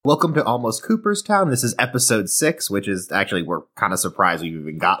Welcome to Almost Cooperstown. This is episode 6, which is actually, we're kind of surprised we've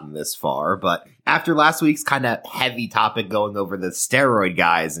even gotten this far. But after last week's kind of heavy topic going over the steroid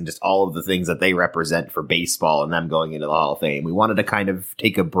guys and just all of the things that they represent for baseball and them going into the Hall of Fame, we wanted to kind of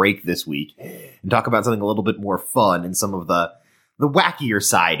take a break this week and talk about something a little bit more fun and some of the wackier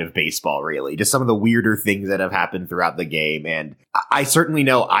side of baseball, really. Just some of the weirder things that have happened throughout the game. And I certainly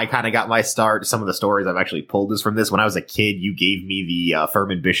know I kind of got my start. Some of the stories I've actually pulled is from this. When I was a kid, you gave me the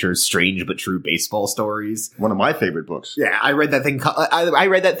Furman Bisher's Strange But True Baseball Stories. One of my favorite books. Yeah, I read that thing. I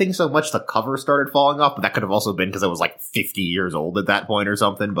read that thing so much the cover started falling off, but that could have also been because I was like 50 years old at that point or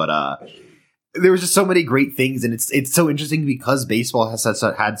something. But there was just so many great things, and it's so interesting because baseball has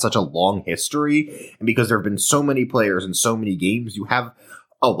had such a long history, and because there have been so many players and so many games, you have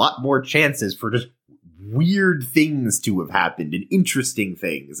a lot more chances for just weird things to have happened and interesting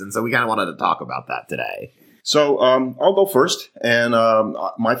things, and so we kind of wanted to talk about that today. So I'll go first, and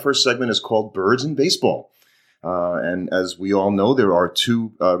my first segment is called Birds in Baseball. And as we all know, there are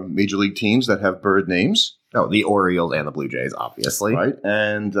two major league teams that have bird names. Oh, the Orioles and the Blue Jays, obviously. Right.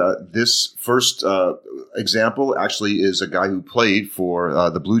 And this first example actually is a guy who played for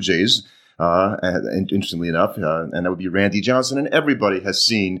the Blue Jays, and interestingly enough, and that would be Randy Johnson. And everybody has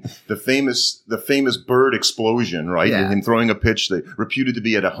seen the famous bird explosion, right? Yeah. Him throwing a pitch that reputed to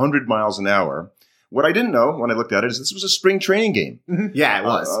be at 100 miles an hour. What I didn't know when I looked at it is this was a spring training game. Mm-hmm. Yeah, it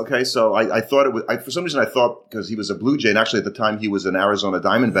was. Okay, so I thought it was. for some reason, I thought because he was a Blue Jay, and actually at the time he was an Arizona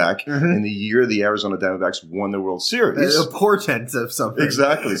Diamondback. Mm-hmm. In the year the Arizona Diamondbacks won the World Series. A portent of something.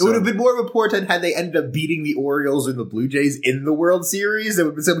 Exactly. It would have been more of a portent had they ended up beating the Orioles or the Blue Jays in the World Series. There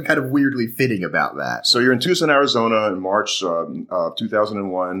would have been something kind of weirdly fitting about that. So you're in Tucson, Arizona in March of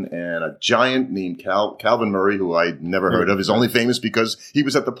 2001, and a giant named Calvin Murray, who I'd never heard of, is only famous because he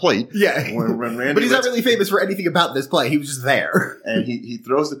was at the plate. Yeah. When Randy but he's not really famous for anything about this play. He was just there. And he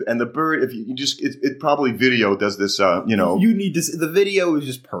throws the bird, if you just, it probably video does this, You need to see, the video is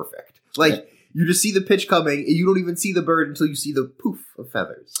just perfect. Like, you just see the pitch coming, and you don't even see the bird until you see the poof of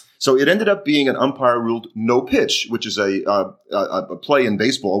feathers. So it ended up being an umpire-ruled no pitch, which is a play in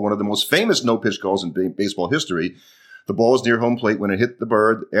baseball, one of the most famous no pitch calls in baseball history. The ball was near home plate when it hit the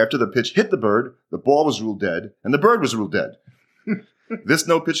bird. After the pitch hit the bird, the ball was ruled dead, and the bird was ruled dead. This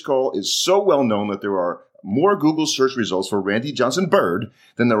no pitch call is so well known that there are more Google search results for Randy Johnson bird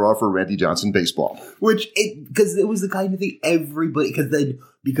than there are for Randy Johnson baseball. Because it was the kind of thing everybody,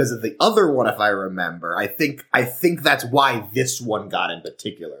 because of the other one, if I remember, I think that's why this one got in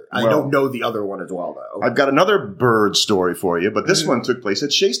particular. I don't know the other one as well, though. I've got another bird story for you, but this one took place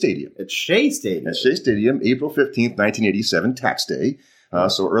at Shea Stadium. At Shea Stadium? At Shea Stadium, April 15th, 1987, tax day.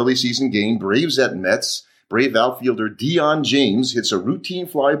 So early season game, Braves at Mets. Brave outfielder Dion James hits a routine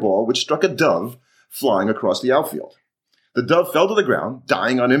fly ball which struck a dove flying across the outfield. The dove fell to the ground,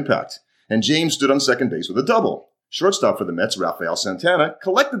 dying on impact, and James stood on second base with a double. Shortstop for the Mets, Rafael Santana,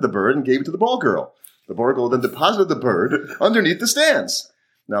 collected the bird and gave it to the ball girl. The ball girl then deposited the bird underneath the stands.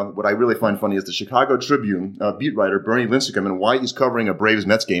 Now, what I really find funny is the Chicago Tribune beat writer Bernie Lincecum, and why he's covering a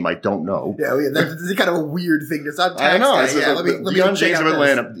Braves-Mets game, I don't know. Yeah, that's kind of a weird thing. It's on tax I know. day. Yeah, let me Dion James of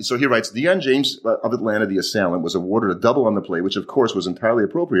Atlanta. This. So he writes, Dion James of Atlanta, the assailant, was awarded a double on the play, which of course was entirely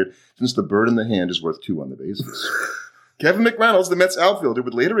appropriate since the bird in the hand is worth 2 on the bases. Kevin McReynolds, the Mets outfielder,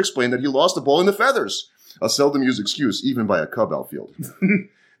 would later explain that he lost the ball in the feathers, a seldom used excuse even by a Cub outfielder.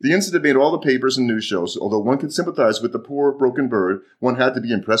 The incident made all the papers and news shows. Although one could sympathize with the poor broken bird, one had to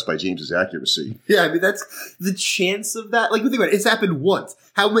be impressed by James's accuracy. Yeah, I mean, that's the chance of that. Like, think about it. It's happened once.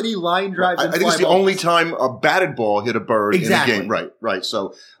 How many line drives? I think it's the only time a batted ball hit a bird in a game. Right.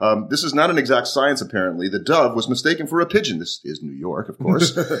 So this is not an exact science, apparently. The dove was mistaken for a pigeon. This is New York, of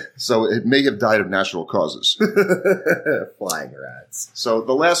course. So it may have died of natural causes. Flying rats. So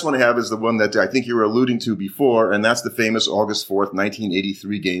the last one I have is the one that I think you were alluding to before, and that's the famous August 4th,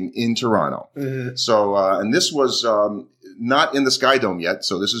 1983 game in Toronto. Mm-hmm. So, and this was not in the Sky Dome yet.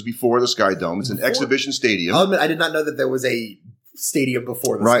 So this is before the Sky Dome. It's an exhibition stadium. I did not know that there was a stadium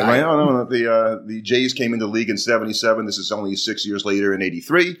before the Sky Dome. No. The Jays came into the league in 77. This is only 6 years later in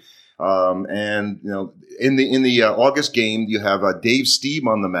 83. And in the August game, you have Dave Stieb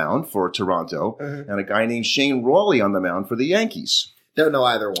on the mound for Toronto, and a guy named Shane Rawley on the mound for the Yankees. Don't know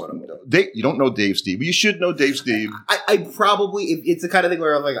either one of them. You don't know Dave Stieb, but you should know Dave Stieb. I probably, it's the kind of thing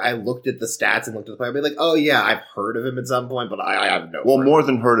where I'm like, I looked at the stats and looked at the player, I'd be like, oh yeah, I've heard of him at some point, but I have no. Well, more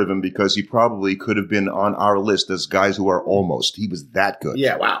than heard of him because he probably could have been on our list as guys who are almost. He was that good.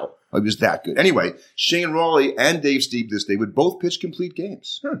 Yeah, wow. He was that good. Anyway, Shane Rawley and Dave Stieb this day would both pitch complete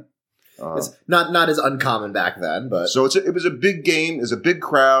games. It's not as uncommon back then, but so it was a big game. It was a big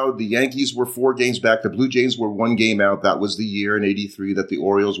crowd. The Yankees were 4 games back. The Blue Jays were 1 game out. That was the year in '83 that the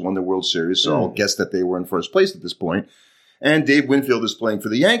Orioles won the World Series. So I'll guess that they were in first place at this point. And Dave Winfield is playing for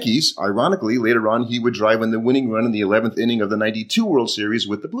the Yankees. Ironically, later on, he would drive in the winning run in the 11th inning of the '92 World Series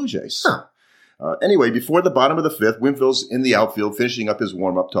with the Blue Jays. Huh. Anyway, before the bottom of the 5th, Winfield's in the outfield finishing up his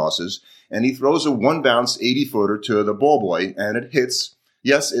warm-up tosses, and he throws a one-bounce 80-footer to the ball boy, and it hits,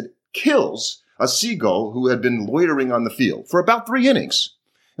 yes, it kills a seagull who had been loitering on the field for about 3 innings.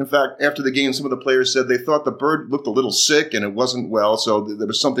 In fact, after the game, some of the players said they thought the bird looked a little sick and it wasn't well, so there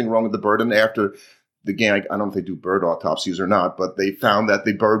was something wrong with the bird, and after the game, I don't know if they do bird autopsies or not, but they found that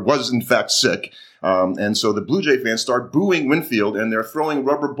the bird was in fact sick. And so the Blue Jay fans start booing Winfield, and they're throwing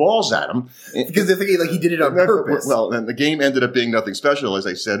rubber balls at him. Because they're thinking like he did it on purpose. Well, and the game ended up being nothing special, as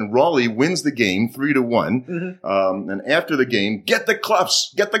I said. And Raleigh wins the game 3-1. Mm-hmm. And after the game, get the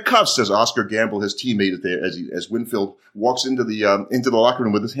cuffs, says Oscar Gamble, his teammate, as Winfield walks into the locker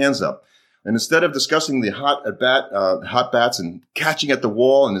room with his hands up. And instead of discussing the hot bats and catching at the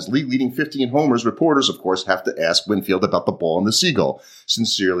wall and his league-leading 15 homers, reporters, of course, have to ask Winfield about the ball and the seagull.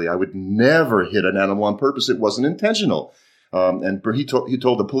 Sincerely, I would never hit an animal on purpose. It wasn't intentional. And he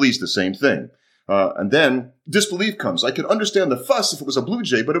told the police the same thing. And then disbelief comes. I could understand the fuss if it was a Blue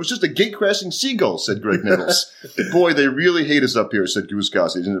Jay, but it was just a gate-crashing seagull, said Greg Nichols. Boy, they really hate us up here, said Goose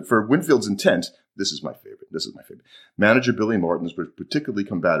Gossage. And for Winfield's intent, this is my favorite. Manager Billy Martins was particularly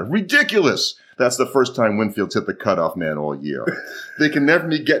combative. Ridiculous! That's the first time Winfield's hit the cutoff man all year. They can never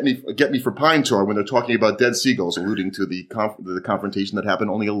get me for pine tar when they're talking about dead seagulls, alluding to the confrontation that happened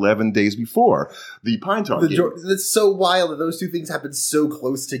only 11 days before the pine tar game. That's so wild that those two things happen so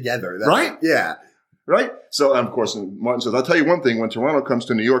close together. Right? Yeah. Right? So, of course, Martin says, I'll tell you one thing. When Toronto comes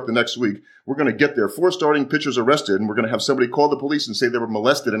to New York the next week, we're going to get their 4 starting pitchers arrested, and we're going to have somebody call the police and say they were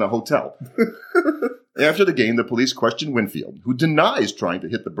molested in a hotel. After the game, the police question Winfield, who denies trying to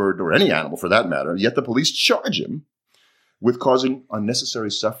hit the bird or any animal for that matter, yet the police charge him with causing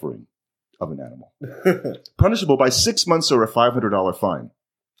unnecessary suffering of an animal, punishable by 6 months or a $500 fine.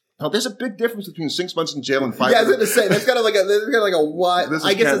 Now, there's a big difference between 6 months in jail and 5 Yeah, I was going to say, that's kind of like a wide,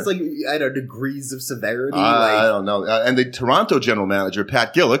 I guess it's like, I don't know, degrees of severity. I don't know. And the Toronto general manager,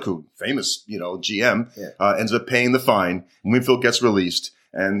 Pat Gillick, who famous, GM, ends up paying the fine. Winfield gets released.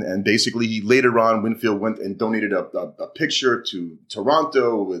 And basically, he later on, Winfield went and donated a picture to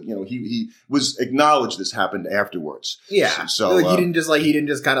Toronto. He was acknowledged this happened afterwards. Yeah, so he didn't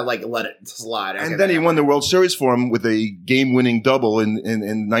just kind of like let it slide. And then he won the World Series for him with a game-winning double in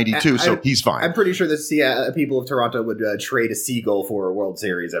 '92. So he's fine. I'm pretty sure the people of Toronto would trade a seagull for a World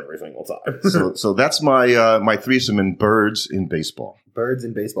Series every single time. so that's my threesome in birds in baseball. Birds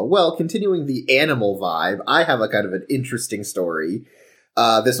in baseball. Well, continuing the animal vibe, I have a kind of an interesting story.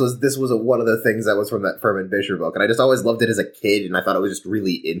 This was one of the things that was from that Furman Bisher book, and I just always loved it as a kid, and I thought it was just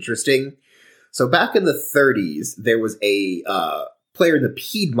really interesting. So back in the 30s, there was a player in the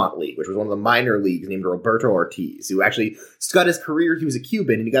Piedmont League, which was one of the minor leagues, named Roberto Ortiz, who actually got his career. He was a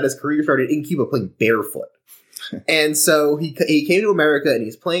Cuban, and he got his career started in Cuba playing barefoot. And so he came to America, and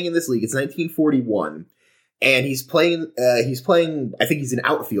he's playing in this league. It's 1941. And he's playing, I think he's an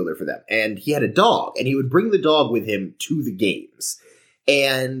outfielder for them. And he had a dog, and he would bring the dog with him to the games.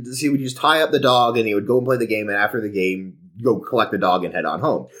 And so he would just tie up the dog, and he would go and play the game, and after the game, go collect the dog and head on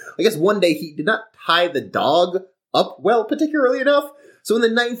home. I guess one day he did not tie the dog up well, particularly enough. So in the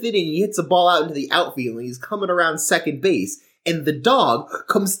 9th inning, he hits a ball out into the outfield, and he's coming around second base, and the dog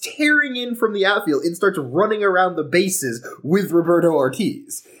comes tearing in from the outfield and starts running around the bases with Roberto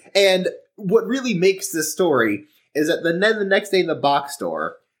Ortiz. And what really makes this story is that the next day in the box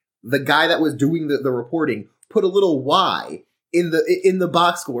store, the guy that was doing the reporting put a little Y in the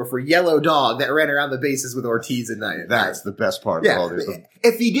box score for yellow dog that ran around the bases with Ortiz and Knight. That's the best part of all this.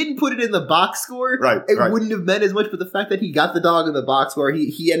 If he didn't put it in the box score, it wouldn't have meant as much, but the fact that he got the dog in the box score,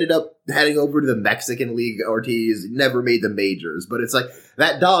 he ended up heading over to the Mexican League. Ortiz never made the majors, but it's like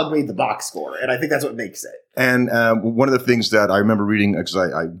that dog made the box score, and I think that's what makes it. And one of the things that I remember reading, because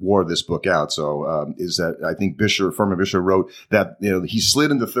I wore this book out, is that I think Furman Bisher wrote that he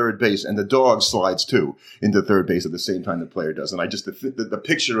slid into third base, and the dog slides too into third base at the same time the player does. And I just the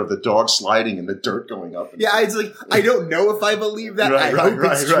picture of the dog sliding and the dirt going up. It's like I don't know if I believe that. I hope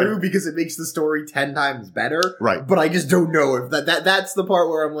it's true because it makes the story 10 times better. Right, but I just don't know if that's the part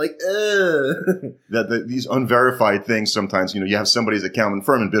where I'm like, that these unverified things sometimes. You have somebody's account. And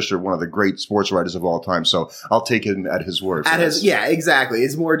Furman Bisher, one of the great sports writers of all time, so I'll take him at his word. Yeah, exactly.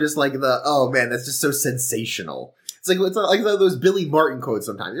 It's more just like oh man, that's just so sensational. It's like those Billy Martin quotes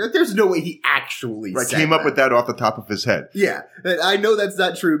sometimes. You're like, there's no way he actually came up with that off the top of his head. Yeah. And I know that's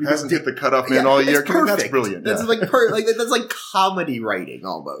not true. Because hasn't hit the cutoff man all year. Perfect. That's brilliant. That's that's like comedy writing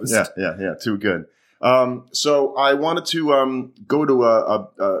almost. Yeah. Too good. So I wanted to go to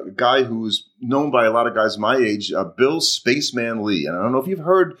a guy who's known by a lot of guys my age, Bill Spaceman Lee. And I don't know if you've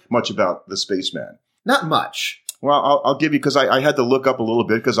heard much about the Spaceman. Not much. Well, I'll give you, because I had to look up a little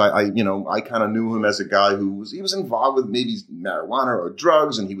bit, because I kind of knew him as a guy who was involved with maybe marijuana or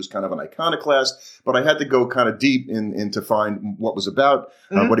drugs, and he was kind of an iconoclast. But I had to go kind of deep in to find what was about,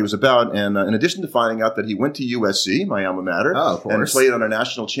 what he was about. And in addition to finding out that he went to USC, my alma mater, and played on a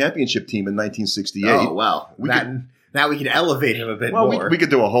national championship team in 1968. Oh, well, now we can elevate him a bit more. We could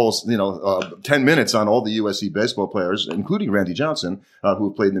do a whole, 10 minutes on all the USC baseball players, including Randy Johnson, who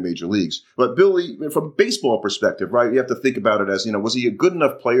have played in the major leagues. But Billy, from a baseball perspective, right, you have to think about it as, was he a good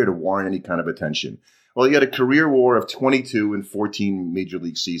enough player to warrant any kind of attention? Well, he had a career WAR of 22 in 14 major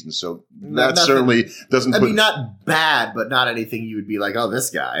league seasons, so that certainly doesn't. Not bad, but not anything you would be like, oh, this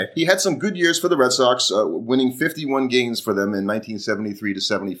guy. He had some good years for the Red Sox, winning 51 games for them in 1973 to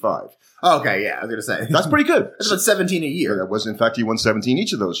 75. Okay, yeah, I was going to say. That's pretty good. That's about 17 a year. That was, in fact, he won 17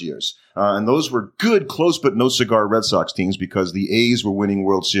 each of those years. And those were good, close but no cigar Red Sox teams, because the A's were winning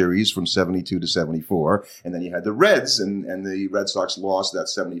World Series from 72 to 74. And then you had the Reds, and the Red Sox lost that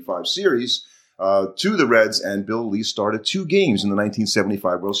 75 series to the Reds, and Bill Lee started 2 games in the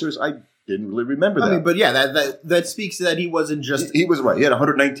 1975 World Series. I didn't really remember that. I mean, but yeah, that speaks to that he wasn't just... He was right. He had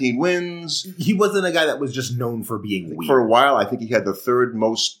 119 wins. He wasn't a guy that was just known for being weird. For a while, I think he had the 3rd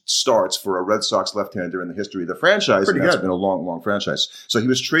most starts for a Red Sox left-hander in the history of the franchise. Pretty and that's good. Been a long, long franchise. So he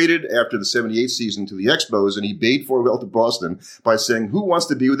was traded after the 78 season to the Expos, and he bade farewell to Boston by saying, who wants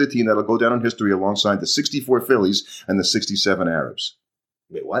to be with a team that'll go down in history alongside the 64 Phillies and the 67 Arabs?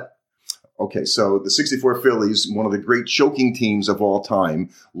 Wait, what? Okay, so the 64 Phillies, one of the great choking teams of all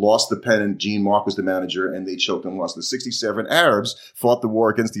time, lost the pennant. Gene Mark was the manager, and they choked and lost. The 67 Arabs fought the war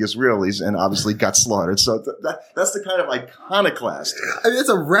against the Israelis and obviously got slaughtered. So that's the kind of iconoclast. I mean, that's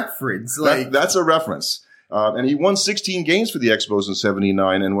a reference. That's a reference. And he won 16 games for the Expos in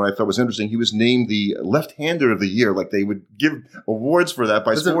 79. And what I thought was interesting, he was named the left-hander of the year. Like, they would give awards for that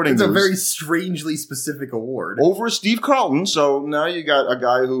by Sporting News. It's a very strangely specific award. Over Steve Carlton. So now you got a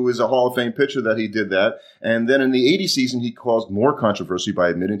guy who is a Hall of Fame pitcher that he did that. And then in the 80 season, he caused more controversy by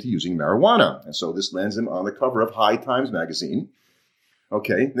admitting to using marijuana. And so this lands him on the cover of High Times magazine.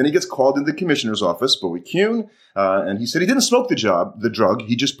 Okay. Then he gets called into the commissioner's office, Bowie Kuhn, and he said he didn't smoke the drug.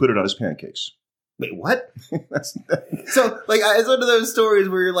 He just put it on his pancakes. Wait, what? So, it's one of those stories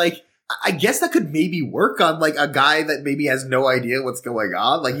where you're like, I guess that could maybe work on, a guy that maybe has no idea what's going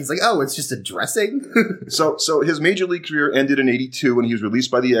on. He's like, oh, it's just a dressing? So his major league career ended in 82 when he was released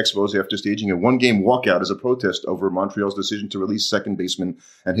by the Expos after staging a 1-game walkout as a protest over Montreal's decision to release second baseman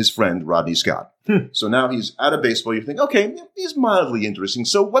and his friend, Rodney Scott. So now he's out of baseball. You think, okay, he's mildly interesting.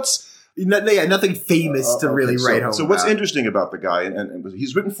 So what's... nothing famous to really write home So what's about. Interesting about the guy, and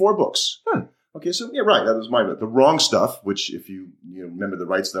he's written 4 books. Okay, so yeah, right. That was my The Wrong Stuff, which if you remember The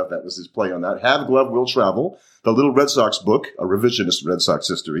Right Stuff, that was his play on that. Have Glove Will Travel, The Little Red Sox Book, a revisionist Red Sox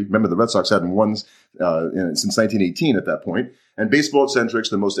history. Remember, the Red Sox hadn't won since 1918 at that point. And Baseball Eccentrics,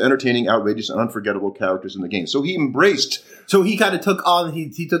 the most entertaining, outrageous, and unforgettable characters in the game. So he embraced. So he kind of took on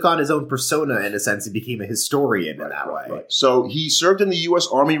he took on his own persona in a sense and became a historian in that way. Right. So he served in the U.S.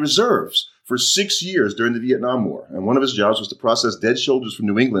 Army Reserves for 6 years during the Vietnam War. And one of his jobs was to process dead soldiers from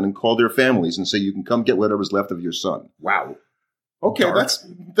New England and call their families and say, you can come get whatever's left of your son. Wow. Okay, that's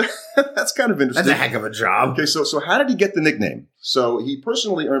kind of interesting. That's a heck of a job. Okay, so how did he get the nickname? So he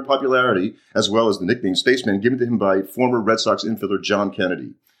personally earned popularity, as well as the nickname Spaceman, given to him by former Red Sox infielder John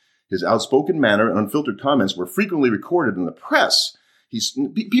Kennedy. His outspoken manner and unfiltered comments were frequently recorded in the press.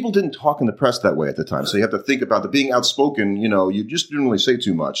 People didn't talk in the press that way at the time, so you have to think about the being outspoken. You just didn't really say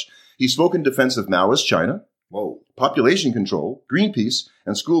too much. He spoke in defense of Maoist China, population control, Greenpeace,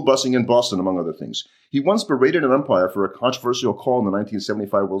 and school busing in Boston, among other things. He once berated an umpire for a controversial call in the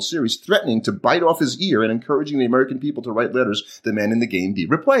 1975 World Series, threatening to bite off his ear and encouraging the American people to write letters demanding the game be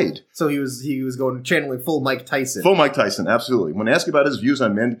replayed. So he was going channeling full Mike Tyson. Full Mike Tyson, absolutely. When asked about his views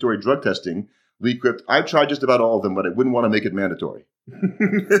on mandatory drug testing, Lee quipped, "I've tried just about all of them, but I wouldn't want to make it mandatory."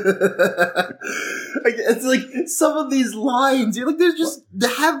 It's like some of these lines, you're like, there's just to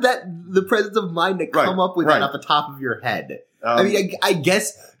have the presence of mind to come up with that off the top of your head. I mean, I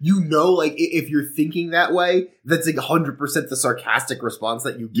guess if you're thinking that way, that's 100% the sarcastic response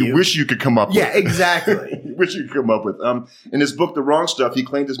that you give. You wish you could come up with. Yeah, exactly. You wish you could come up with. In his book, The Wrong Stuff, he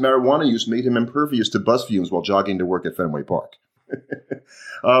claimed his marijuana use made him impervious to bus fumes while jogging to work at Fenway Park.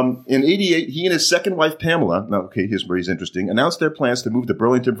 In 88, he and his second wife, Pamela, now, okay, here's where he's interesting, announced their plans to move to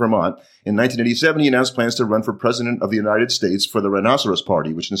Burlington, Vermont. In 1987, he announced plans to run for president of the United States for the Rhinoceros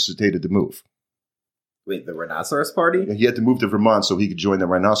Party, which necessitated the move. Wait, the Rhinoceros Party? He had to move to Vermont so he could join the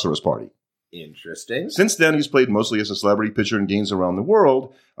Rhinoceros Party. Interesting. Since then, he's played mostly as a celebrity pitcher in games around the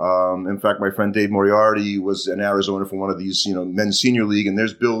world. In fact, my friend Dave Moriarty was in Arizona for one of these, men's senior league, and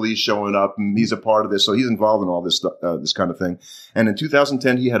there's Bill Lee showing up, and he's a part of this, so he's involved in all this stuff, this kind of thing. And in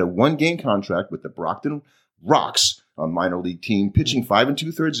 2010, he had a one-game contract with the Brockton Rocks, a minor league team, pitching 5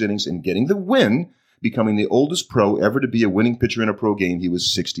 2/3 innings and getting the win, becoming the oldest pro ever to be a winning pitcher in a pro game. He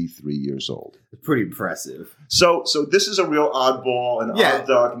was 63 years old. Pretty impressive. So this is a real oddball and odd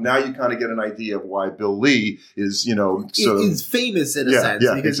duck. Now you kind of get an idea of why Bill Lee is, is famous in a sense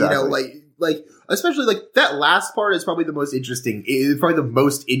because exactly. like especially like that last part is probably the most interesting. Is probably the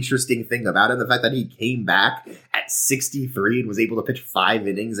most interesting thing about it. The fact that he came back at 63 and was able to pitch 5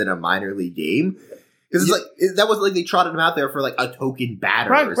 innings in a minor league game. Because that was like they trotted him out there for like a token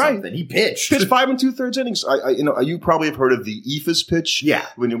batter or something. Right. He pitched 5 2/3 innings. You probably have heard of the eephus pitch. Yeah,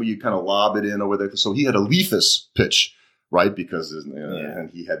 when you kind of lob it in over there. So he had a leephus pitch, right? Because and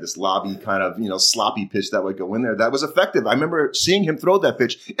he had this lobby kind of sloppy pitch that would go in there. That was effective. I remember seeing him throw that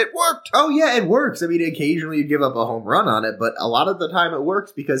pitch. It worked. Oh yeah, it works. I mean, occasionally you give up a home run on it, but a lot of the time it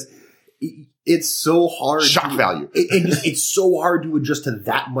works because it's so hard. Shock value. It's so hard to adjust to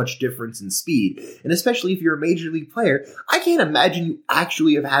that much difference in speed. And especially if you're a major league player, I can't imagine you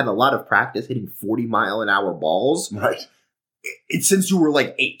actually have had a lot of practice hitting 40-mile-an-hour balls. Right. Since you were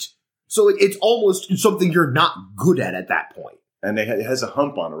like 8. So it's almost something you're not good at that point. And it has a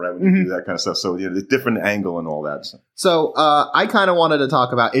hump on it, right, when you do that kind of stuff. So, the different angle and all that. So I kind of wanted to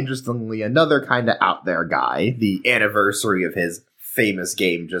talk about, interestingly, another kind of out there guy. The anniversary of his famous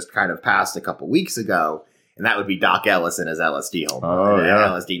game just kind of passed a couple weeks ago, and that would be Doc Ellis and his LSD home run. Oh, yeah.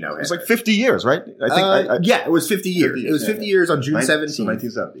 LSD no-hitter. It was like 50 years, right? I think. Yeah, it was 50 years. It was 50 years on June 17th. So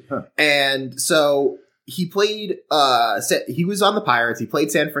 1970. Huh. And so he played, he was on the Pirates. He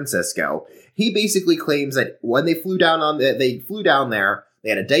played San Francisco. He basically claims that when they flew down there, they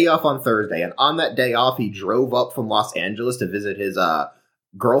had a day off on Thursday, and on that day off, he drove up from Los Angeles to visit his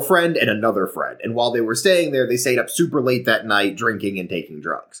girlfriend and another friend. And while they were staying there, they stayed up super late that night drinking and taking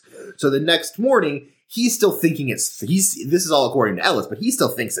drugs. So the next morning, he's still thinking this is all according to Ellis, but he still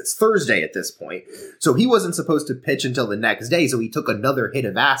thinks it's Thursday at this point. So he wasn't supposed to pitch until the next day, so he took another hit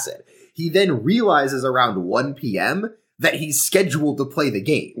of acid. He then realizes around 1 p.m. that he's scheduled to play the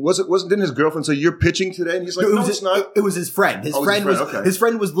game. Didn't his girlfriend say, "You're pitching today"? And he's like, "No, it's not." It was his friend. His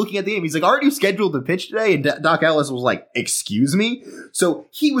friend was looking at the game. He's like, "Aren't you scheduled to pitch today?" And Doc Ellis was like, "Excuse me?" So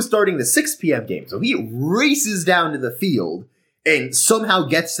he was starting the 6 p.m. game. So he races down to the field and somehow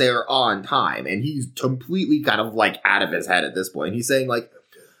gets there on time. And he's completely kind of like out of his head at this point. He's saying like,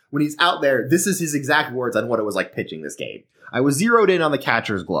 when he's out there, this is his exact words on what it was like pitching this game. I was zeroed in on the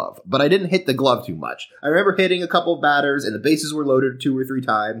catcher's glove, but I didn't hit the glove too much. I remember hitting a couple of batters, and the bases were loaded 2 or 3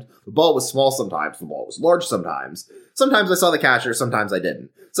 times. The ball was small sometimes, the ball was large sometimes. Sometimes I saw the catcher, sometimes I didn't.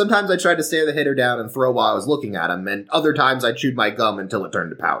 Sometimes I tried to stare the hitter down and throw while I was looking at him, and other times I chewed my gum until it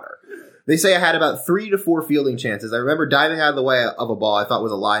turned to powder. They say I had about 3 to 4 fielding chances. I remember diving out of the way of a ball I thought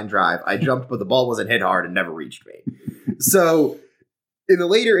was a line drive. I jumped, but the ball wasn't hit hard and never reached me. So in the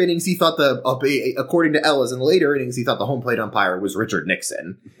later innings, he thought according to Ellis, in the later innings, he thought the home plate umpire was Richard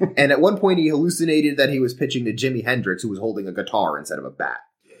Nixon. And at one point, he hallucinated that he was pitching to Jimi Hendrix, who was holding a guitar instead of a bat.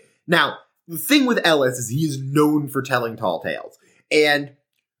 Now, the thing with Ellis is he is known for telling tall tales. And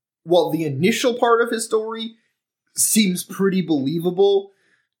while the initial part of his story seems pretty believable,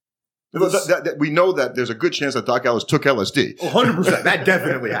 we know that there's a good chance that Doc Ellis took LSD. 100%. That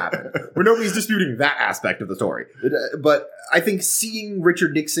definitely happened. Where nobody's disputing that aspect of the story. But I think seeing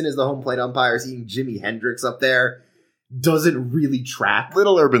Richard Nixon as the home plate umpire, seeing Jimi Hendrix up there, doesn't really track.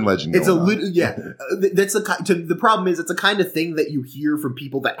 Little urban legend. It's a little, yeah. That's the problem is it's a kind of thing that you hear from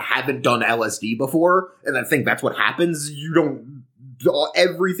people that haven't done LSD before, and I think that's what happens. You don't.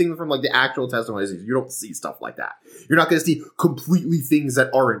 Everything from like the actual testimonies, you don't see stuff like that. You're not going to see completely things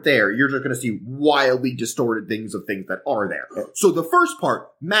that aren't there. You're just going to see wildly distorted things of things that are there. So the first part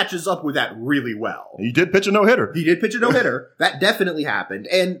matches up with that really well. He did pitch a no-hitter. He did pitch a no-hitter. That definitely happened.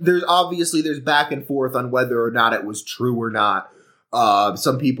 And there's back and forth on whether or not it was true or not.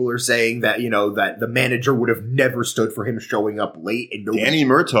 Some people are saying that, that the manager would have never stood for him showing up late. And Danny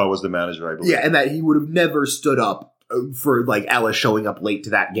Murtaugh was the manager, I believe. Yeah, and that he would have never stood up for like Ellis showing up late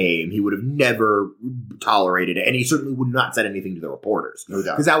to that game. He would have never tolerated it, and he certainly would not said anything to the reporters. No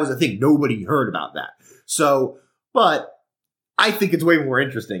doubt. Because that was the thing. Nobody heard about that. So, but I think it's way more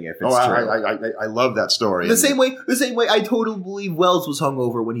interesting if it's true. I love that story. The same way I totally believe Wells was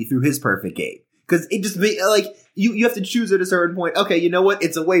hungover when he threw his perfect game. Because it just made, like, you have to choose at a certain point. Okay, you know what?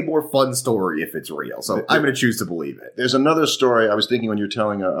 It's a way more fun story if it's real. So I'm going to choose to believe it. There's another story I was thinking when you're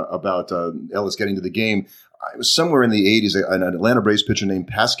telling about Ellis getting to the game. It was somewhere in the 80s, an Atlanta Braves pitcher named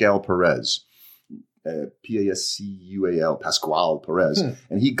Pascal Perez. Pascual, Pascual Perez.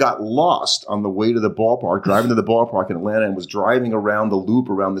 And he got lost on the way to the ballpark, driving to the ballpark in Atlanta, and was driving around the loop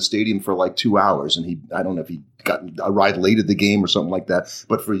around the stadium for like 2 hours. And I don't know if he got a ride late at the game or something like that,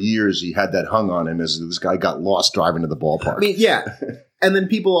 but for years he had that hung on him as this guy got lost driving to the ballpark. I mean, yeah. And then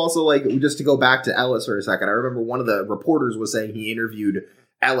people also, like, just to go back to Ellis for a second, I remember one of the reporters was saying he interviewed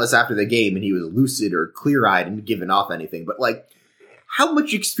Ellis after the game and he was lucid or clear-eyed and giving off anything. But, like, how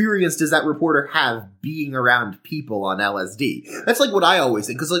much experience does that reporter have being around people on LSD? That's like what I always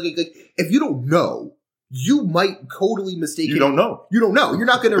think. Because like if you don't know, you might totally mistake it. You don't know. You don't know. You're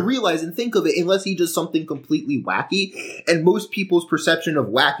not going to realize and think of it unless he does something completely wacky. And most people's perception of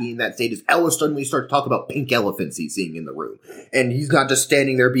wacky in that state is Ellis suddenly starts to talk about pink elephants he's seeing in the room. And he's not just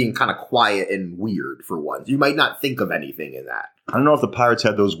standing there being kind of quiet and weird for once. You might not think of anything in that. I don't know if the Pirates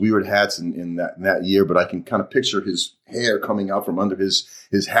had those weird hats in that year, but I can kind of picture his hair coming out from under his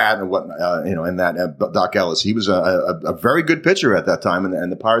hat and whatnot, and that Doc Ellis. He was a very good pitcher at that time,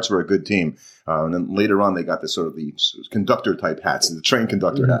 and the Pirates were a good team. And then later on, they got this sort of the conductor type hats, the train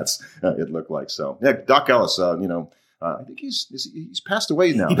conductor hats. It looked like so. Yeah, Doc Ellis. I think he's passed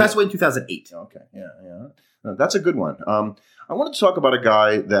away now. He passed away in 2008. Okay, yeah. That's a good one. I wanted to talk about a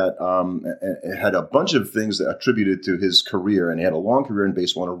guy that had a bunch of things that attributed to his career, and he had a long career in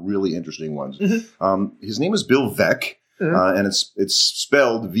baseball and a really interesting one. His name is Bill Veeck, and it's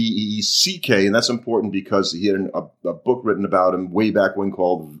spelled Veeck, and that's important because he had a book written about him way back when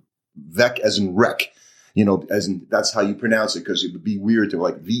called Veeck as in wreck. As in that's how you pronounce it, because it would be weird to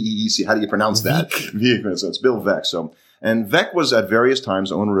like Veec. How do you pronounce that? Veeck. So it's Bill Veeck. And Veeck was at various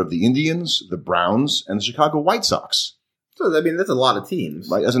times owner of the Indians, the Browns, and the Chicago White Sox. So, I mean, that's a lot of teams.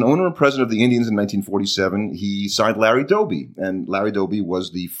 Right. As an owner and president of the Indians in 1947, he signed Larry Doby. And Larry Doby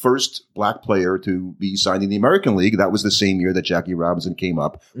was the first black player to be signed in the American League. That was the same year that Jackie Robinson came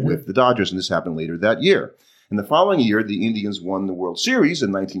up with the Dodgers, and this happened later that year. In the following year, the Indians won the World Series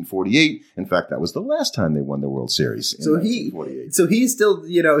in 1948. In fact, that was the last time they won the World Series in 1948. So he's still,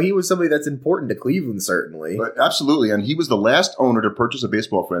 he was somebody that's important to Cleveland, certainly. But absolutely. And he was the last owner to purchase a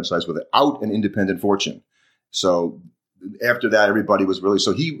baseball franchise without an independent fortune. So after that, everybody was really,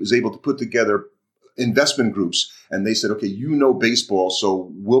 so he was able to put together investment groups, and they said, okay, baseball,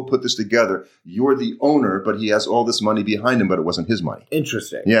 so we'll put this together. You're the owner, but he has all this money behind him, but it wasn't his money.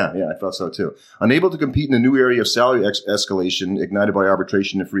 Interesting. Yeah, I thought so too. Unable to compete in a new area of salary escalation ignited by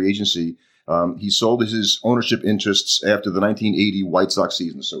arbitration and free agency, he sold his ownership interests after the 1980 White Sox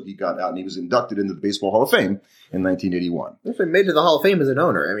season. So he got out and he was inducted into the Baseball Hall of Fame in 1981. If he made it to the Hall of Fame as an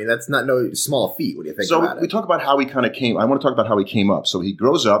owner, I mean, that's not no small feat when you think about it. So we talk about how he kind of came. I want to talk about how he came up. So he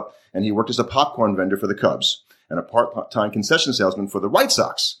grows up and he worked as a popcorn vendor for the Cubs and a part-time concession salesman for the White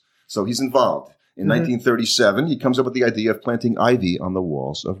Sox. So he's involved. In 1937, he comes up with the idea of planting ivy on the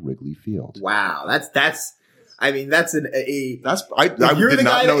walls of Wrigley Field. Wow, that's. I mean, that's I did not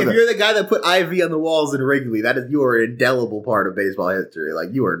know that. If you're the guy that put ivy on the walls in Wrigley, you are an indelible part of baseball history.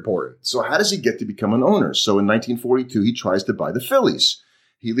 Like, you are important. So how does he get to become an owner? So in 1942, he tries to buy the Phillies.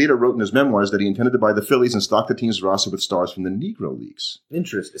 He later wrote in his memoirs that he intended to buy the Phillies and stock the team's roster with stars from the Negro Leagues.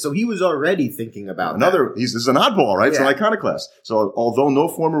 Interesting. So he was already thinking about This is an oddball, right? Yeah. It's an iconoclast. So although no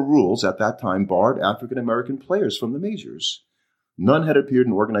formal rules at that time barred African-American players from the majors, none had appeared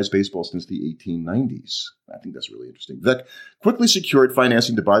in organized baseball since the 1890s. I think that's really interesting. Veeck quickly secured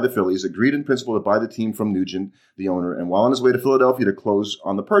financing to buy the Phillies, agreed in principle to buy the team from Nugent, the owner, and while on his way to Philadelphia to close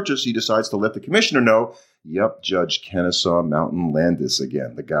on the purchase, he decides to let the commissioner know, Judge Kennesaw Mountain Landis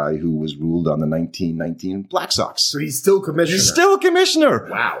again, the guy who was ruled on the 1919 Black Sox. So he's still commissioner. He's still a commissioner.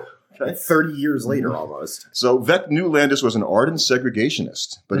 Wow. 30 years later, almost. So Veeck knew Landis was an ardent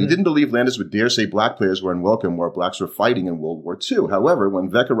segregationist, but he didn't believe Landis would dare say black players were unwelcome while blacks were fighting in World War II. However, when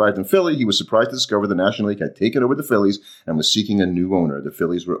Veeck arrived in Philly, he was surprised to discover the National League had taken over the Phillies and was seeking a new owner. The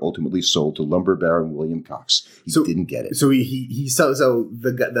Phillies were ultimately sold to lumber baron William Cox. He didn't get it. So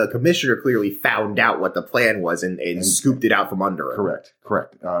the commissioner clearly found out what the plan was and scooped it out from under him.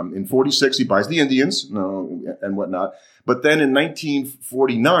 Correct. In 46, he buys the Indians and whatnot. But then in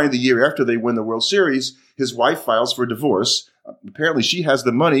 1949, the year after they win the World Series, his wife files for divorce. Apparently, she has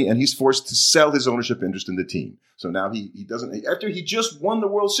the money, and he's forced to sell his ownership interest in the team. So now he doesn't. After he just won the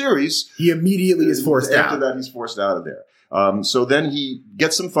World Series, he immediately is forced out. After that, he's forced out of there. So then he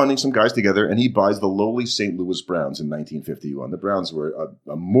gets some funding, some guys together, and he buys the lowly St. Louis Browns in 1951. The Browns were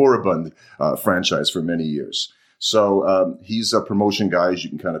a moribund franchise for many years. So he's a promotion guy, as you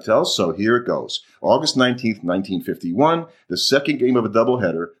can kind of tell. So here it goes. August 19th, 1951, the second game of a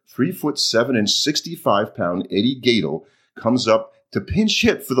doubleheader, 3'7", 65-pound Eddie Gadel comes up to pinch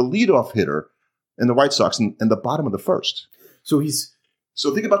hit for the leadoff hitter in the White Sox in the bottom of the first.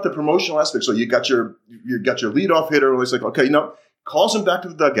 So think about the promotional aspect. So you got your leadoff hitter, and it's like, okay, calls him back to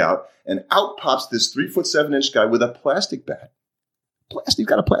the dugout, and out pops this 3'7" guy with a plastic bat. He's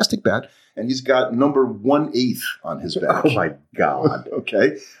got a plastic bat, and he's got number 1/8 on his back. Oh my God.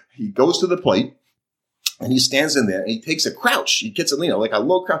 Okay. He goes to the plate, and he stands in there, and he takes a crouch. He gets like a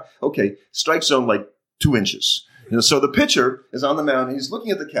low crouch. Okay. Strike zone like 2 inches. So the pitcher is on the mound, and he's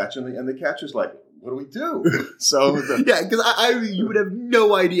looking at the catcher, and the catcher's like, what do we do? So yeah, because you would have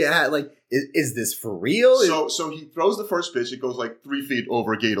no idea how, is this for real? So he throws the first pitch. It goes like 3 feet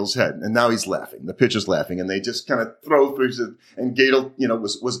over Gadel's head, and now he's laughing. The pitcher's laughing, and they just kind of throw through. And Gadel,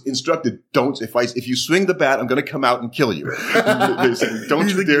 was instructed, don't. If you swing the bat, I'm going to come out and kill you. They said, don't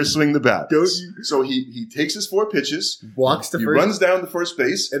you dare swing the bat. Don't you? So he takes his 4 pitches, walks to he first, runs down to first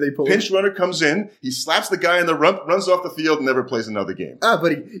base, and they pull pinch runner comes in. He slaps the guy in the rump, runs off the field, and never plays another game.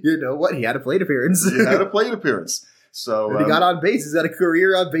 But you know what? He had a plate appearance. He had a plate appearance. So he got on base. He's got a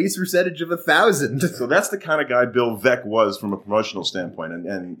career on base percentage of 1,000. So that's the kind of guy Bill Veeck was from a promotional standpoint,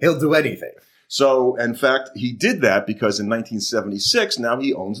 and he'll do anything. So, in fact, he did that because in 1976, now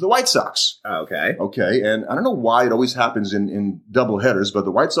he owns the White Sox. Okay. Okay, and I don't know why it always happens in doubleheaders, but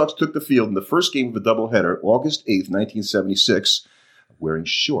the White Sox took the field in the first game of a doubleheader, August 8th, 1976, wearing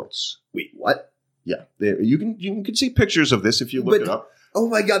shorts. Wait, what? Yeah, you can see pictures of this if you look it up. Oh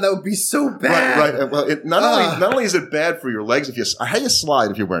my God, that would be so bad. Right. Well, not only is it bad for your legs how you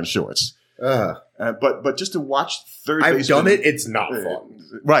slide if you're wearing shorts. But just to watch third base. I've done it. It's not fun.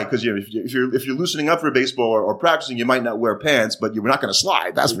 Right, because if you're loosening up for baseball or practicing, you might not wear pants, but you're not going to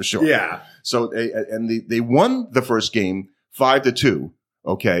slide. That's for sure. Yeah. So they won the first game 5-2.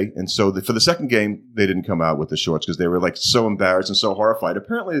 Okay, and so for the second game, they didn't come out with the shorts because they were so embarrassed and so horrified.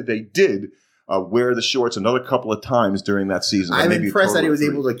 Apparently, they did. Wear the shorts another couple of times during that season. I'm impressed that he was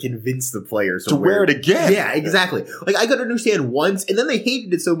able to convince the players to wear it again. Yeah, exactly. I could understand once, and then they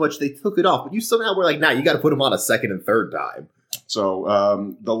hated it so much they took it off. But you somehow were like, nah, you got to put them on a second and third time.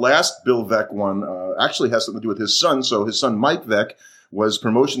 So the last Bill Veeck one actually has something to do with his son. So his son, Mike Veeck, was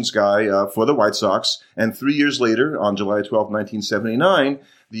promotions guy for the White Sox. And 3 years later, on July 12, 1979,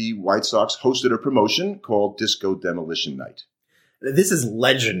 the White Sox hosted a promotion called Disco Demolition Night. This is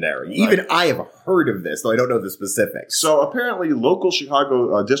legendary. Right. Even I have heard of this, though I don't know the specifics. So apparently local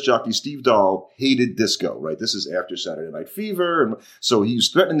Chicago disc jockey Steve Dahl hated disco, right? This is after Saturday Night Fever. And so he was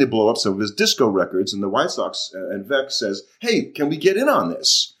threatening to blow up some of his disco records. And the White Sox and Veeck says, hey, can we get in on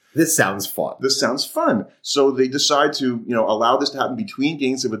this? This sounds fun. So they decide to, allow this to happen between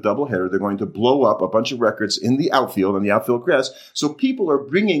games of a doubleheader. They're going to blow up a bunch of records in the outfield, on the outfield grass. So people are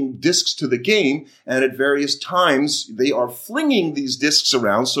bringing discs to the game, and at various times they are flinging these discs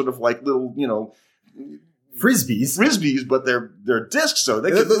around, sort of like little, frisbees, but they're discs, so they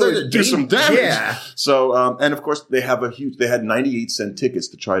can really do some damage. Yeah. So, and of course, they had 98-cent tickets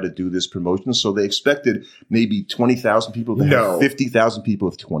to try to do this promotion. So they expected maybe 20,000 people to have 50,000 people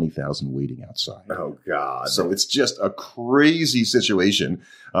with 20,000 waiting outside. Oh God. So it's just a crazy situation.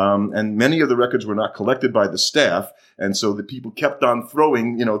 And many of the records were not collected by the staff. And so the people kept on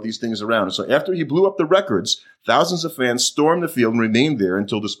throwing, these things around. And so after he blew up the records, thousands of fans stormed the field and remained there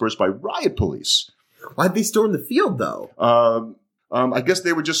until dispersed by riot police. Why'd they storm the field, though? I guess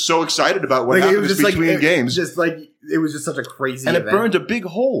they were just so excited about what happened between games. It was just such a crazy event. And it burned a big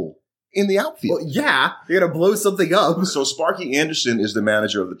hole in the outfield. Well, yeah, you're going to blow something up. So Sparky Anderson is the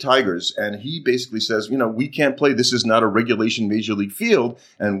manager of the Tigers, and he basically says, we can't play. This is not a regulation major league field,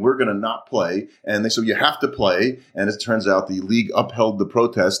 and we're going to not play. And so you have to play. And it turns out the league upheld the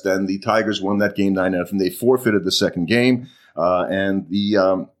protest, and the Tigers won that game 9-0. They forfeited the second game, and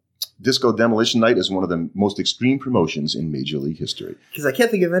the Disco Demolition Night is one of the most extreme promotions in Major League history. Because I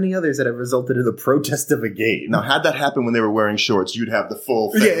can't think of any others that have resulted in the protest of a game. Now, had that happened when they were wearing shorts, you'd have the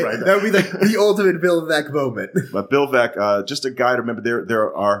full thing, right? That would be the ultimate Bill Veeck moment. But Bill Veeck, just a guy to remember,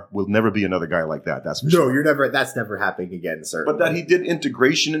 there will never be another guy like that, that's for sure. No, that's never happening again, certainly. But that he did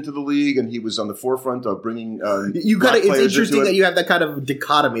integration into the league, and he was on the forefront of bringing it's interesting that you have that kind of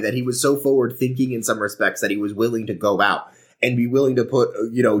dichotomy, that he was so forward-thinking in some respects that he was willing to go out and be willing to put,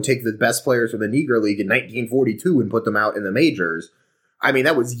 take the best players from the Negro League in 1942 and put them out in the majors. I mean,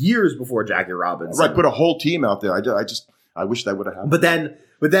 that was years before Jackie Robinson. Right, put a whole team out there. I wish that would have happened.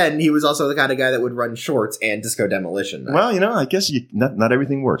 But then he was also the kind of guy that would run shorts and Disco Demolition Night. Well, I guess not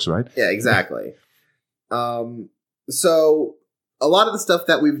everything works, right? Yeah, exactly. So a lot of the stuff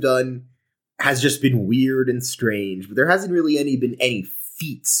that we've done has just been weird and strange, but there hasn't really been any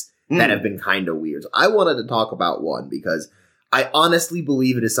feats that have been kind of weird. So I wanted to talk about one because I honestly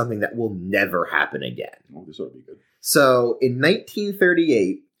believe it is something that will never happen again. Oh, this ought to be good. So in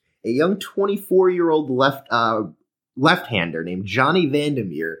 1938, a young 24-year-old left-hander named Johnny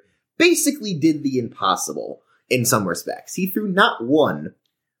Vandermeer basically did the impossible in some respects. He threw not one,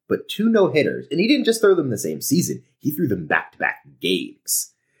 but 2 no-hitters. And he didn't just throw them the same season. He threw them back-to-back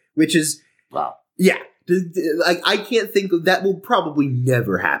games. Which is... Wow. Yeah. I can't think of... That will probably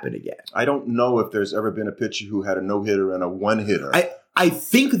never happen again. I don't know if there's ever been a pitcher who had a no-hitter and a one-hitter. I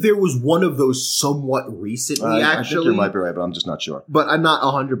think there was one of those somewhat recently, actually. I think you might be right, but I'm just not sure. But I'm not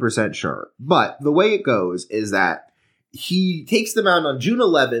 100% sure. But the way it goes is that he takes them out on June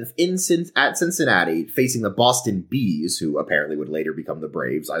 11th at Cincinnati, facing the Boston Bees, who apparently would later become the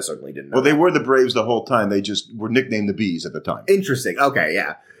Braves. I certainly didn't know. Well, they were the Braves the whole time. They just were nicknamed the Bees at the time. Interesting. Okay,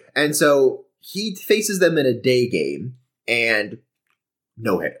 yeah. And so he faces them in a day game, and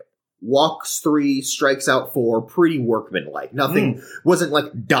no-hitter. Walks 3, strikes out 4, pretty workmanlike. Nothing, wasn't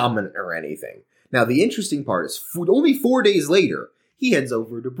like dominant or anything. Now, the interesting part is only 4 days later, he heads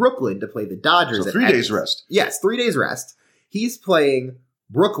over to Brooklyn to play the Dodgers. So 3 days rest. Yes, 3 days rest. He's playing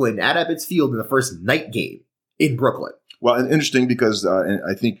Brooklyn at Ebbets Field in the first night game in Brooklyn. Well, and interesting because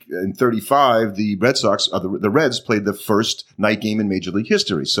I think in 35, the Red Sox, the Reds played the first night game in Major League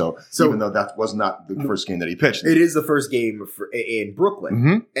history. So even though that was not the first game that he pitched. It is the first game in Brooklyn.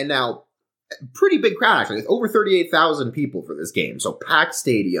 Mm-hmm. And now, pretty big crowd, actually. It's over 38,000 people for this game. So packed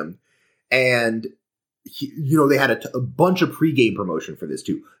stadium. And, they had a bunch of pregame promotion for this,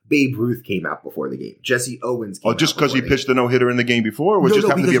 too. Babe Ruth came out before the game. Jesse Owens came out. Oh, just because he pitched the no-hitter in the game before? Or was just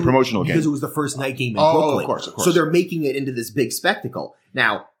happened to be a promotional game? Because it was the first night game in Brooklyn. Of course. So they're making it into this big spectacle.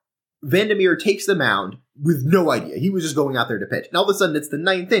 Now, Vandermeer takes the mound with no idea. He was just going out there to pitch. And all of a sudden, it's the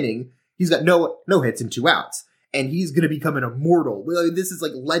 9th inning. He's got no hits and 2 outs. And he's going to become an immortal. This is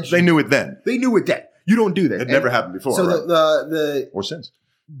like legend. They knew it then. You don't do that. It never happened before, so right? Or since.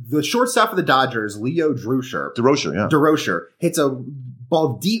 The shortstop of the Dodgers, Leo Durocher, hits a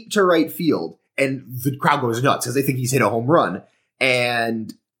ball deep to right field, and the crowd goes nuts because they think he's hit a home run,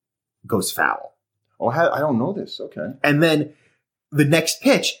 and goes foul. Oh, I don't know this. Okay. And then the next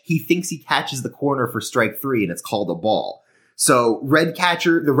pitch, he thinks he catches the corner for strike 3, and it's called a ball. So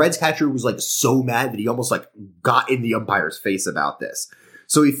the Reds catcher was like so mad that he almost like got in the umpire's face about this.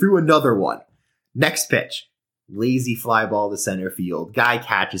 So he threw another one. Next pitch. Lazy fly ball to center field. Guy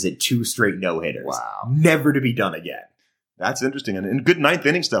catches it, 2 straight no-hitters. Wow. Never to be done again. That's interesting. And good 9th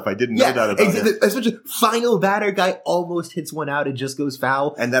inning stuff. I didn't know that about him. Especially final batter guy almost hits one out and just goes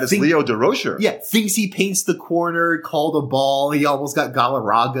foul. And that is Leo Durocher. Yeah. Thinks he paints the corner, called a ball. He almost got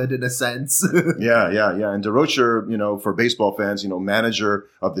Galarraga'd in a sense. Yeah. And Durocher, for baseball fans, manager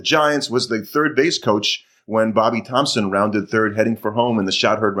of the Giants, was the third base coach when Bobby Thompson rounded third heading for home in the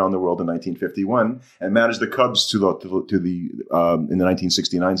shot heard round the world in 1951 and managed the Cubs in the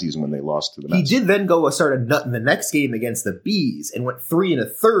 1969 season when they lost to the Mets. He did then go start a nut in the next game against the Bees and went 3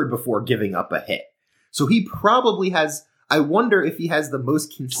 1/3 before giving up a hit. So he probably has, I wonder if he has the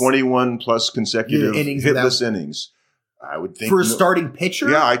most 21 plus consecutive hitless innings. I would think for a starting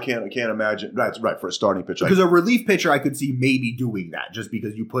pitcher. Yeah, I can't imagine. That's right for a starting pitcher. Because a relief pitcher, I could see maybe doing that, just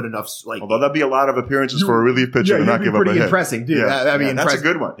because you put enough. Although that'd be a lot of appearances for a relief pitcher to not give up a hit. Pretty impressive, dude. Yeah, that's a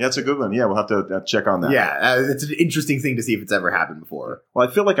good one. That's a good one. Yeah, we'll have to check on that. Yeah, it's an interesting thing to see if it's ever happened before. Well,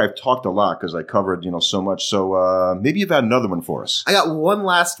 I feel like I've talked a lot because I covered so much. So maybe you've got another one for us. I got one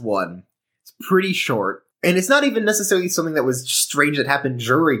last one. It's pretty short. And it's not even necessarily something that was strange that happened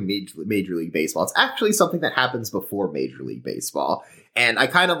during Major League Baseball. It's actually something that happens before Major League Baseball. And I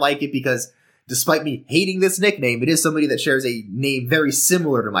kind of like it because despite me hating this nickname, it is somebody that shares a name very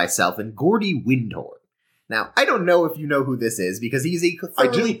similar to myself, and Gordy Windhorn. Now, I don't know if you know who this is because he's a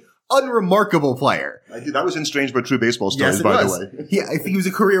thoroughly unremarkable player. I did. I was in Strange But True Baseball Stories, by the way. Yeah, I think he was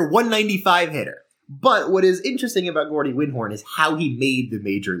a career 195 hitter. But what is interesting about Gordy Windhorn is how he made the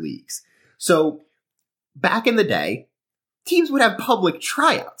major leagues. So back in the day, teams would have public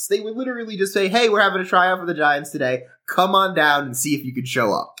tryouts. They would literally just say, hey, we're having a tryout for the Giants today. Come on down and see if you can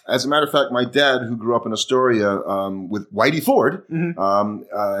show up. As a matter of fact, my dad, who grew up in Astoria with Whitey Ford, and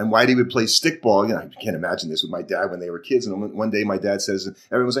Whitey would play stickball. I can't imagine this with my dad when they were kids. And one day my dad says,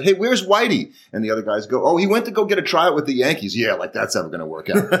 everyone's like, hey, where's Whitey? And the other guys go, oh, he went to go get a tryout with the Yankees. Yeah, like that's ever going to work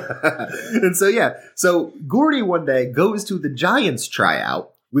out. And so Gordy one day goes to the Giants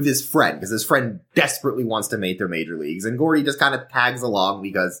tryout with his friend, because his friend desperately wants to make their major leagues, and Gordy just kind of tags along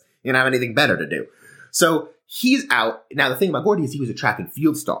because he didn't have anything better to do. So he's out. Now, the thing about Gordy is he was a track and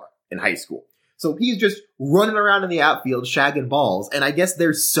field star in high school. So he's just running around in the outfield, shagging balls, and I guess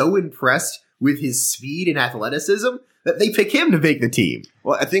they're so impressed with his speed and athleticism that they pick him to make the team.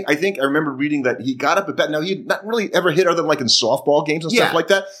 Well, I think I remember reading that he got up at bat. Now, he had not really ever hit other than like in softball games and stuff like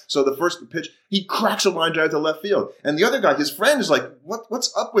that. So the first pitch, he cracks a line drive to left field. And the other guy, his friend, is like,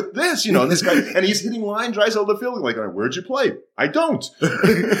 what's up with this? You know, and this guy, and he's hitting line drives out of the field. Like, where'd you play? I don't.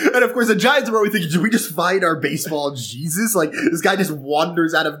 And of course, the Giants are always thinking, did we just find our baseball Jesus? Like, this guy just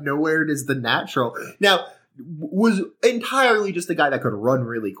wanders out of nowhere and is the natural. Now, was entirely just a guy that could run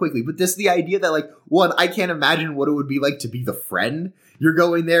really quickly. But this, the idea that, like, one, I can't imagine what it would be like to be the friend. You're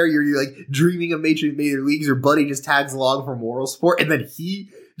going there, you're like dreaming of major leagues, your buddy just tags along for moral support, and then he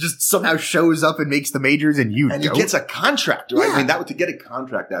just somehow shows up and makes the majors and you don't. He gets a contract, right? Yeah. I mean, to get a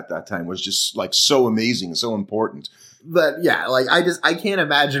contract at that time was just like so amazing and so important. But yeah, like I can't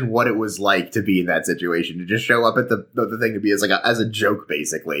imagine what it was like to be in that situation, to just show up at the thing to be as a joke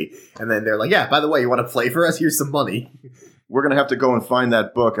basically, and then they're like, yeah, by the way, you want to play for us? Here's some money. We're going to have to go and find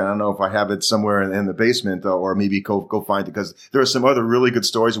that book. I don't know if I have it somewhere in the basement or maybe go find it, because there are some other really good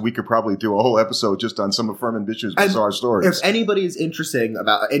stories. We could probably do a whole episode just on some of Furman Bishop's bizarre stories. If anybody is interested,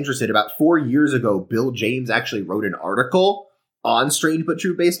 about 4 years ago, Bill James actually wrote an article on Strange But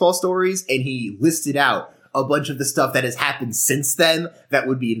True Baseball Stories, and he listed out a bunch of the stuff that has happened since then that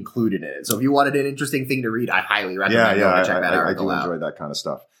would be included in it. So if you wanted an interesting thing to read, I highly recommend going to check that article out. I do enjoy that kind of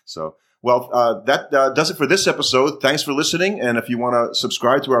stuff. So, well, that does it for this episode. Thanks for listening. And if you want to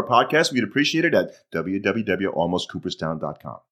subscribe to our podcast, we'd appreciate it at www.almostcooperstown.com.